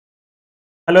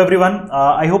Hello everyone,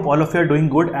 I hope all of you are doing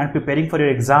good and preparing for your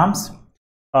exams.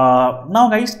 Now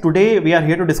guys, today we are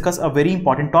here to discuss a very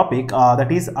important topic that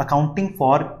is accounting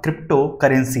for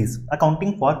cryptocurrencies.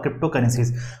 Accounting for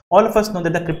cryptocurrencies. All of us know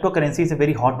that the cryptocurrency is a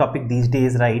very hot topic these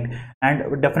days, right?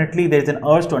 And definitely there is an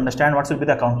urge to understand what should be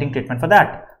the accounting treatment for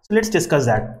that. So let's discuss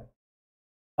that.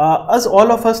 As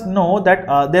all of us know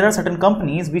that there are certain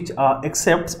companies which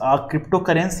accepts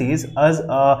cryptocurrencies as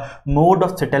a mode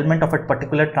of settlement of a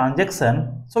particular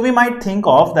transaction. So we might think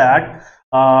of that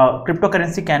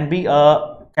cryptocurrency can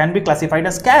be classified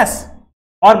as cash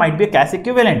or might be a cash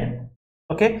equivalent.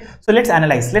 Okay, so let's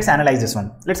analyze this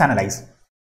one. Let's analyze.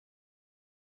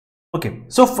 Okay,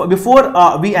 so before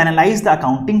we analyze the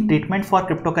accounting treatment for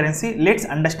cryptocurrency, let's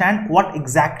understand what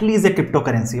exactly is a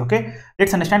cryptocurrency. Okay,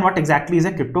 let's understand what exactly is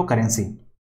a cryptocurrency.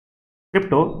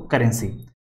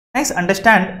 Let's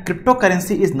understand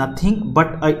cryptocurrency is nothing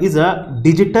but is a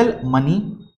digital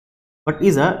money,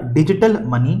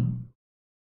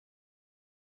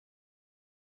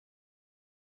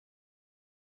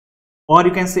 or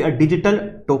you can say a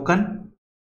digital token.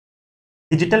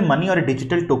 Digital money or a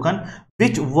digital token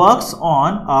which works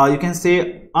on you can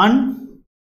say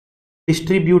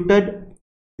undistributed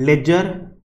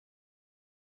ledger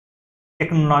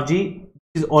technology,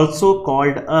 which is also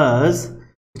called as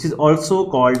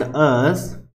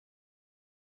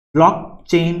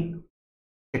blockchain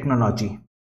technology.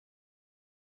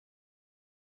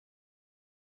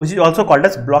 Which is also called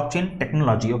as blockchain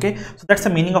technology. Okay, so that's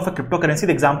the meaning of a cryptocurrency.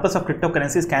 The examples of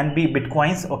cryptocurrencies can be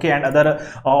bitcoins, okay, and other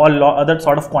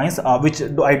sort of coins which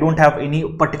I don't have any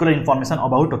particular information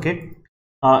about. Okay,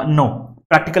 no,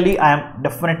 practically I am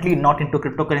definitely not into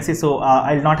cryptocurrency, so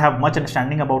I'll not have much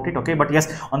understanding about it. Okay, but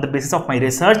yes, on the basis of my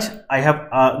research I have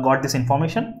got this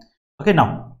information. Okay,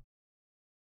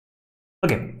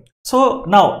 so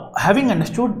now having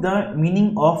understood the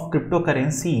meaning of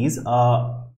cryptocurrencies,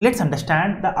 let's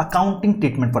understand the accounting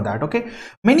treatment for that. Okay,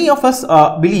 many of us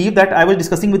believe that, I was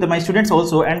discussing with my students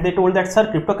also, and they told that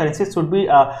sir, cryptocurrencies should be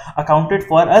accounted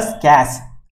for as cash.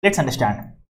 Let's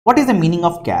understand what is the meaning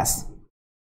of cash.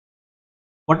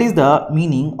 What is the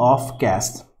meaning of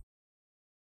cash?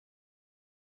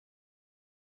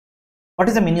 What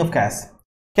is the meaning of cash?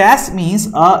 Cash means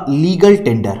a legal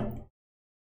tender.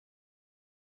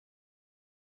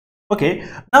 Okay,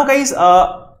 now guys,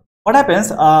 what happens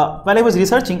while I was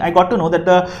researching, I got to know that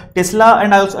the Tesla,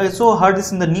 and I also heard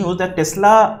this in the news, that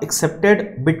Tesla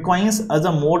accepted bitcoins as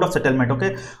a mode of settlement.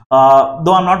 Okay,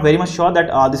 though I'm not very much sure that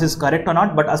this is correct or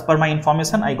not, but as per my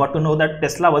information, I got to know that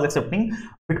Tesla was accepting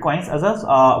bitcoins as a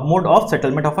mode of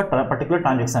settlement of a particular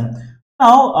transaction.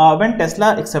 Now when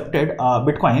Tesla accepted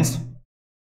bitcoins,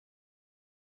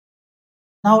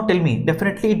 now tell me,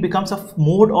 definitely it becomes a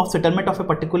mode of settlement of a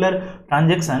particular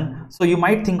transaction. So you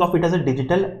might think of it as a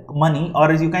digital money, or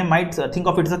as you might think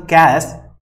of it as a cash.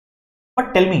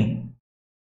 But tell me,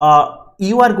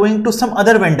 you are going to some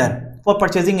other vendor for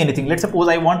purchasing anything. Let's suppose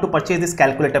I want to purchase this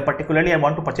calculator. Particularly, I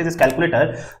want to purchase this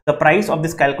calculator. The price of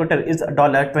this calculator is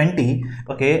 $20.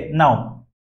 Okay, now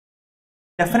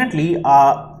definitely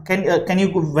can you,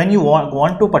 when you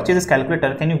want to purchase this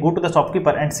calculator, can you go to the shopkeeper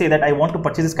and say that I want to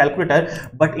purchase this calculator,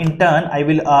 but in turn I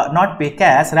will not pay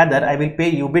cash, rather I will pay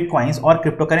you bitcoins or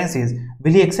cryptocurrencies?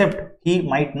 Will he accept? He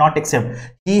might not accept.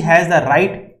 He has the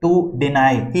right to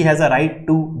deny.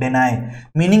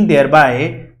 Meaning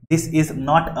thereby this is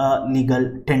not a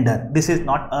legal tender.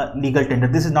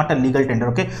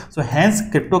 Okay, so hence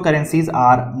cryptocurrencies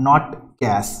are not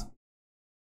cash.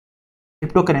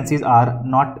 Cryptocurrencies are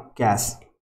not cash.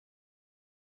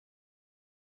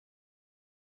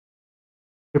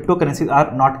 Cryptocurrencies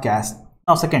are not cash.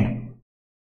 Now second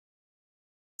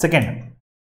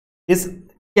is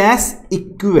cash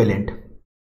equivalent.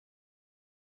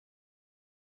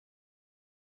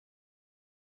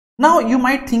 Now you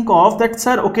might think of that,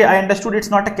 sir, okay, I understood it's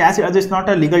not a cash, it's not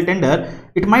a legal tender,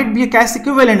 it might be a cash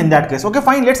equivalent in that case. Okay,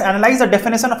 fine, let's analyze the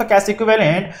definition of a cash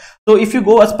equivalent. So if you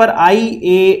go as per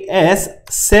IAS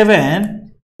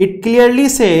 7, it clearly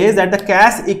says that the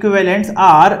cash equivalents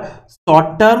are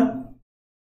short-term,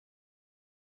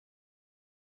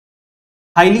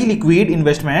 highly liquid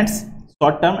investments,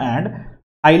 short-term and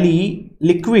highly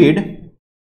liquid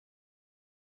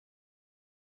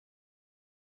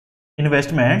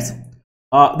investments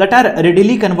that are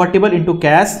readily convertible into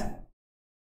cash,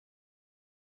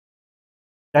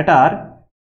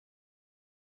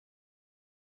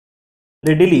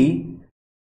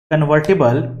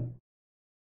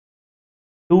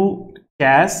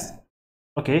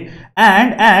 okay,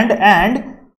 and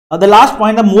the last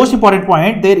point, the most important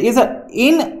point, there is a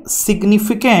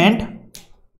insignificant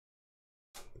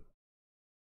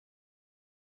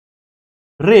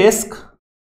risk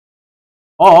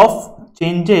of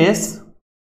changes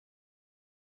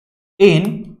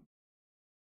in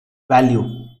value.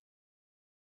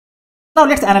 Now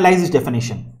let's analyze this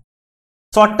definition.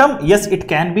 Short term, yes, it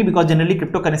can be, because generally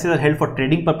cryptocurrencies are held for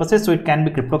trading purposes, so it can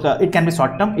be it can be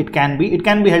short term, it can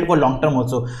be held for long term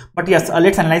also. But yes,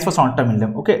 let's analyze for short term in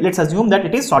them. Okay, let's assume that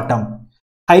it is short term.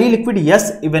 Highly liquid,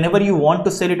 yes, whenever you want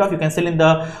to sell it off, you can sell in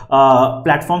the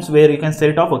platforms where you can sell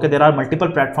it off. Okay, there are multiple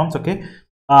platforms. Okay,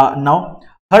 now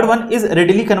third one is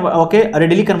readily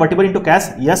convertible into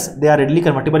cash. Yes, they are readily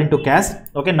convertible into cash.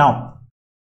 Okay, now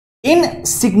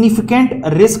insignificant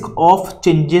risk of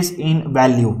changes in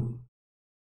value.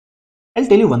 I'll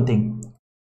tell you one thing.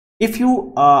 If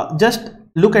you just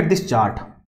look at this chart,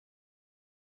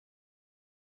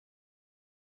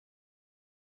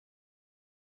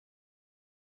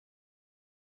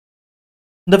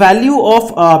 the value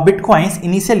of bitcoins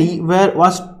initially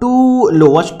was too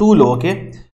low.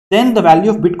 Okay, then the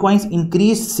value of bitcoins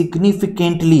increased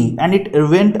significantly and it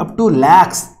went up to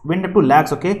lakhs.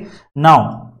 Okay,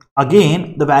 now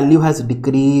again the value has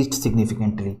decreased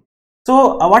significantly.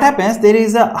 So what happens? There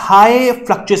is a high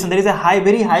fluctuation. There is a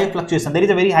very high fluctuation.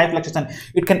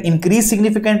 It can increase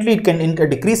significantly. It can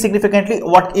decrease significantly.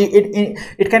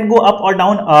 It can go up or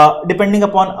down depending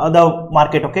upon the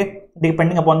market. Okay,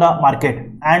 depending upon the market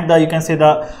and you can say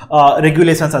the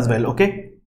regulations as well.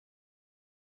 Okay,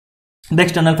 the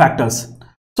external factors.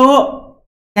 So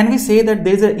can we say that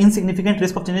there is an insignificant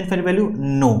risk of change in fair value?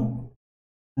 No.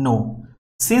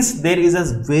 Since there is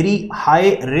a very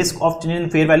high risk of change in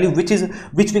fair value, which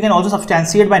we can also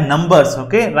substantiate by numbers.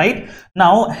 Okay, right?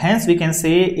 Now hence we can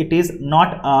say it is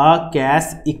not a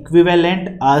cash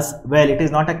equivalent as well.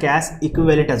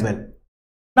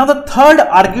 Now the third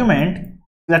argument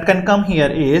that can come here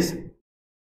is,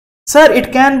 sir,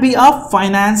 it can be a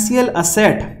financial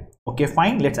asset. Okay,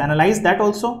 fine, let's analyze that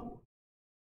also.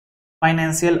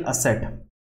 Financial asset.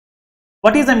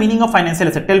 What is the meaning of financial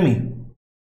asset? Tell me.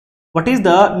 What is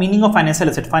the meaning of financial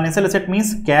asset? Financial asset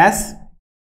means cash.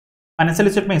 Financial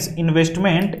asset means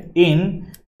investment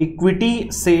in equity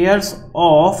shares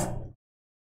of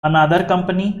another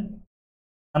company,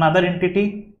 another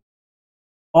entity,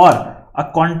 or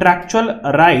a contractual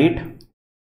right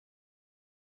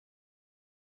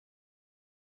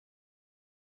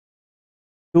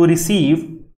to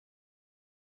receive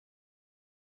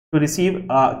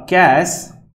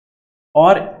cash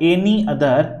or any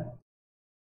other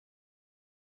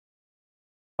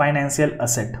financial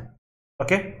asset.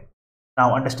 Okay,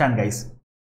 now understand, guys.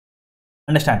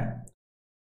 Understand,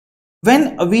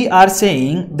 when we are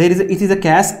saying it is a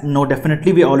cash, no,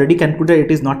 definitely we already concluded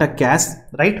it is not a cash,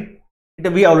 right?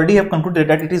 We already have concluded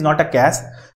that it is not a cash.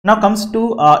 Now comes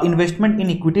to investment in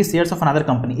equity shares of another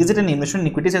company. Is it an investment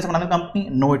in equity shares of another company?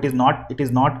 No, it is not.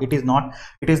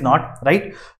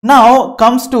 Right? Now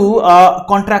comes to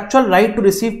contractual right to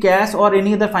receive cash or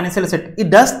any other financial asset.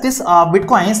 Does this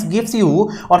bitcoins gives you,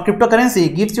 or cryptocurrency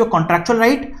gives you a contractual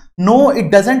right? No, it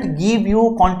doesn't give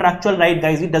you contractual right,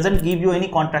 guys. It doesn't give you any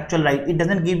contractual right.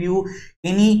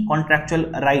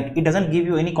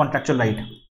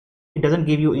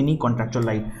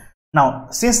 Now,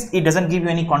 since it doesn't give you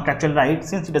any contractual right,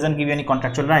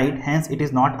 hence it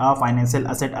is not a financial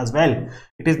asset as well.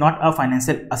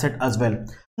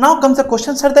 Now comes the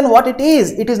question, sir, then what it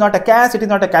is? It is not a cash, it is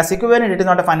not a cash equivalent, it is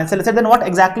not a financial asset. Then what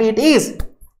exactly it is?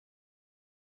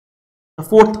 The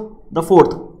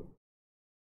fourth,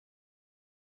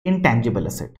 intangible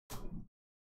asset.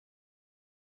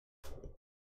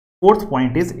 Fourth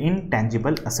point is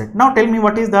intangible asset. Now tell me,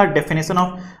 what is the definition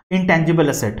of intangible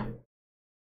asset?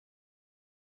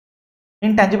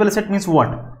 Intangible asset means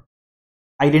what?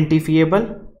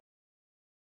 Identifiable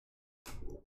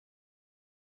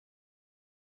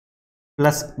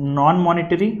plus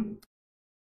non-monetary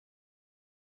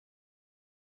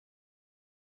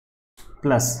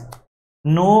plus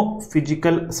no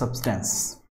physical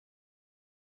substance.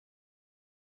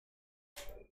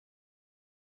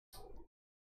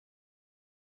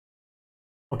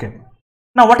 Okay.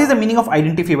 Now what is the meaning of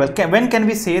identifiable? When can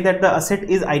we say that the asset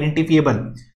is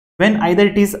identifiable? When either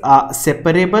it is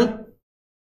separable,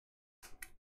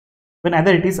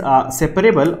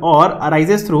 or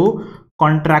arises through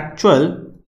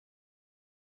contractual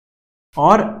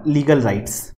or legal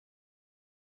rights.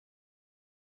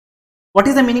 What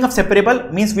is the meaning of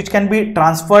separable? Means which can be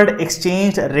transferred,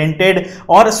 exchanged, rented,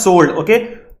 or sold.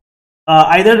 Okay,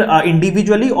 either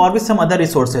individually or with some other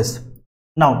resources.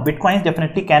 Now bitcoins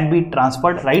definitely can be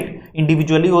transferred, right,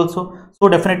 individually also. So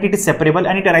definitely it is separable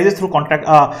and it arises through contract,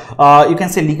 you can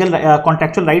say legal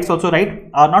contractual rights also, right?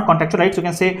 Not contractual rights, you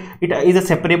can say it is a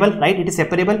separable, right? It is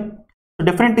separable. So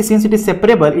definitely, since it is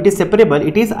separable, it is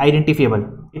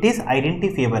identifiable. It is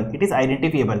identifiable.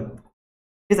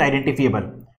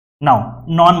 Now,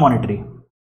 non-monetary.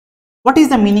 What is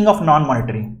the meaning of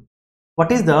non-monetary?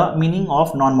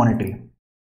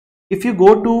 If you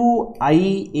go to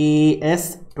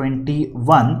IAS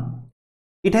 21,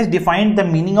 it has defined the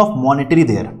meaning of monetary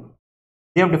there.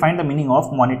 They have defined the meaning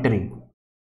of monetary.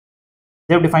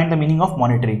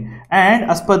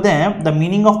 And as per them, the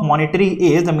meaning of monetary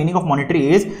is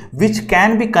which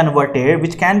can be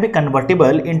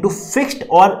convertible into fixed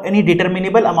or any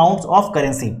determinable amounts of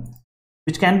currency.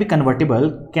 Which can be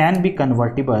convertible into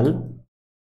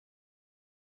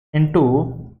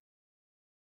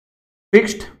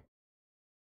fixed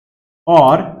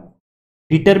or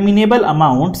determinable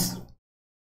amounts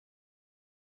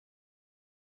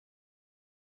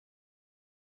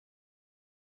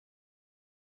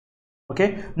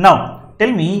Okay, now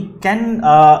tell me, can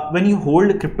when you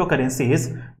hold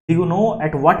cryptocurrencies, do you know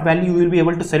at what value you will be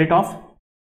able to sell it off?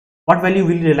 What value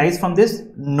will you realize from this?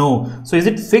 No. So is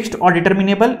it fixed or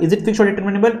determinable?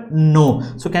 No.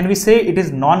 So can we say it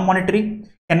is non-monetary?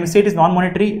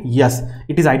 Yes.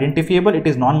 It is identifiable. It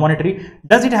is non-monetary.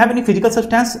 Does it have any physical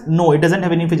substance? No, it doesn't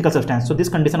have any physical substance. So this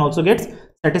condition also gets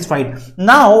satisfied.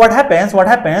 Now what happens?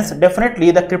 Definitely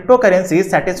the cryptocurrencies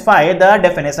satisfy the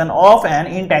definition of an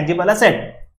intangible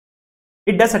asset.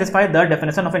 It does satisfy the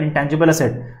definition of an intangible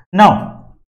asset.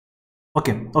 Now,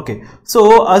 okay.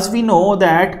 So as we know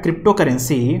that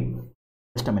cryptocurrency,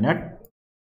 just a minute.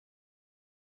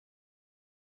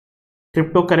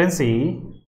 Cryptocurrency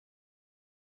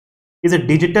is a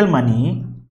digital money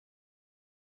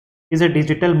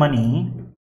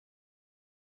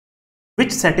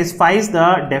which satisfies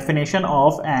the definition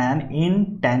of an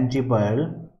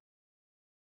intangible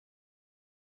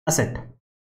asset.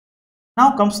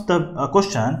 Now comes the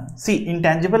question. See,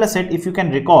 intangible asset, if you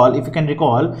can recall,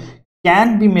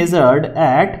 can be measured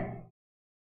at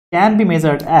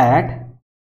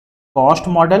cost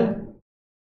model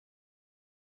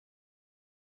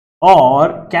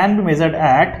or can be measured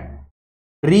at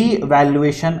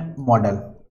revaluation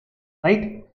model,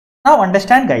 right? Now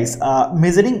understand guys,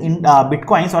 measuring in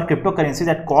bitcoins or cryptocurrencies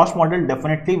at cost model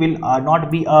definitely will not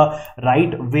be a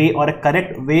right way or a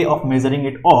correct way of measuring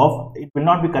it off. It will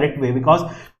not be correct way, because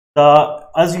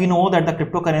as you know that the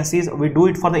cryptocurrencies, we do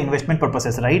it for the investment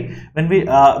purposes, right? When we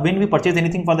purchase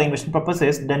anything for the investment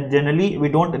purposes, then generally we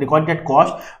don't record it at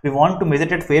cost. We want to measure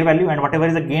it at fair value, and whatever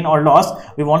is the gain or loss,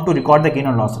 we want to record the gain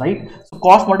or loss, right? So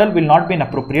cost model will not be an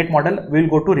appropriate model. We will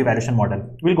go to revaluation model.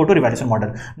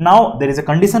 Now there is a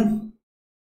condition.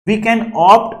 We can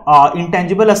opt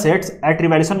intangible assets at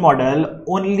revaluation model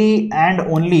only and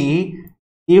only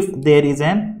if there is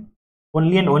an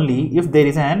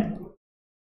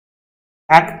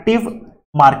active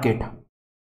market.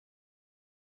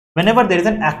 Whenever there is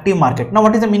an active market. Now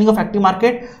what is the meaning of active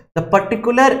market? The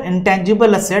particular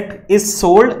intangible asset is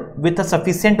sold with a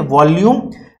sufficient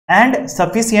volume and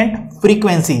sufficient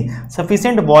frequency.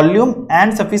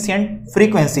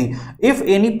 If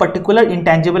any particular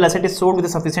intangible asset is sold with a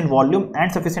sufficient volume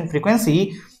and sufficient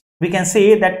frequency, we can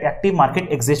say that active market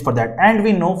exists for that. And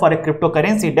we know for a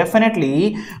cryptocurrency,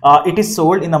 definitely it is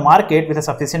sold in the market with a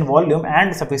sufficient volume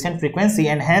and sufficient frequency,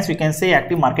 and hence we can say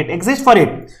active market exists for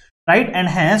it, right? And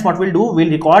hence what we'll do, we'll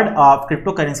record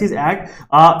cryptocurrencies at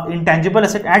intangible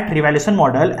asset at revaluation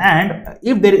model, and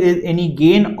if there is any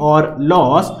gain or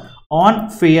loss on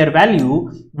fair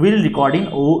value, we'll record in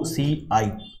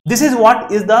OCI. This is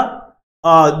what is the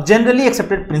generally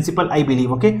accepted principle, I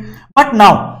believe. Okay, but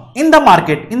now in the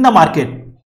market,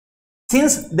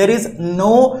 since there is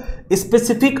no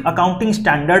specific accounting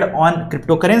standard on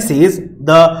cryptocurrencies,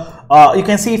 you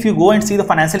can see, if you go and see the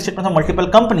financial statements of multiple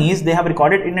companies, they have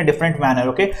recorded in a different manner.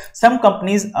 Okay, some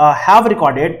companies have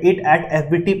recorded it at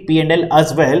FBT P&L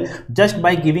as well, just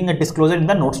by giving a disclosure in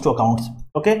the notes to accounts.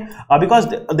 Okay, because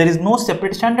there is no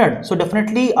separate standard, so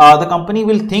definitely the company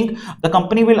will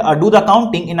do the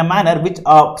accounting in a manner which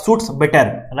suits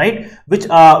better, right? Which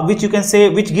you can say,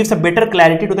 which gives a better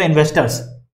clarity to the investors.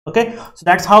 Okay, so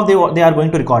that's how they are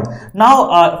going to record.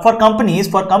 Now for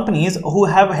companies who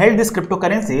have held these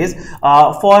cryptocurrencies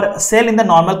for sale in the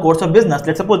normal course of business,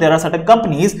 let's suppose there are certain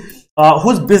companies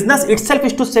whose business itself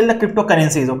is to sell the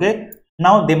cryptocurrencies. Okay,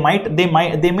 now they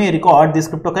may record these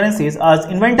cryptocurrencies as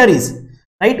inventories,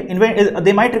 right?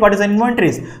 They might record as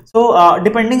inventories. So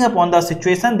depending upon the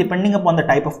situation, depending upon the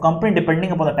type of company, depending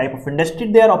upon the type of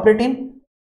industry they are operating,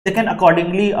 they can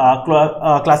accordingly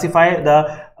classify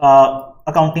the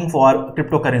accounting for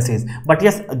cryptocurrencies. But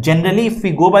yes, generally if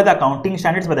we go by the accounting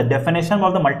standards, by the definition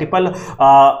of the multiple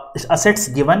assets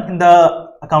given in the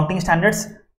accounting standards,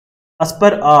 as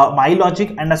per my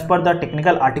logic and as per the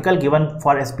technical article given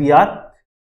for SBR,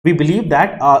 we believe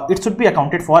that it should be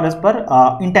accounted for as per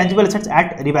intangible assets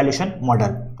at revaluation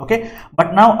model. Okay,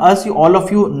 but now as all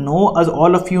of you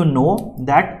know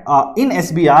that in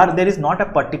SBR there is not a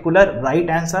particular right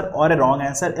answer or a wrong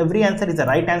answer. Every answer is a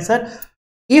right answer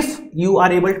if you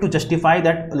are able to justify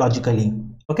that logically.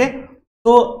 Okay,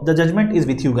 so the judgment is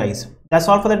with you guys. That's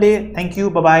all for the day. Thank you.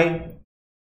 Bye bye.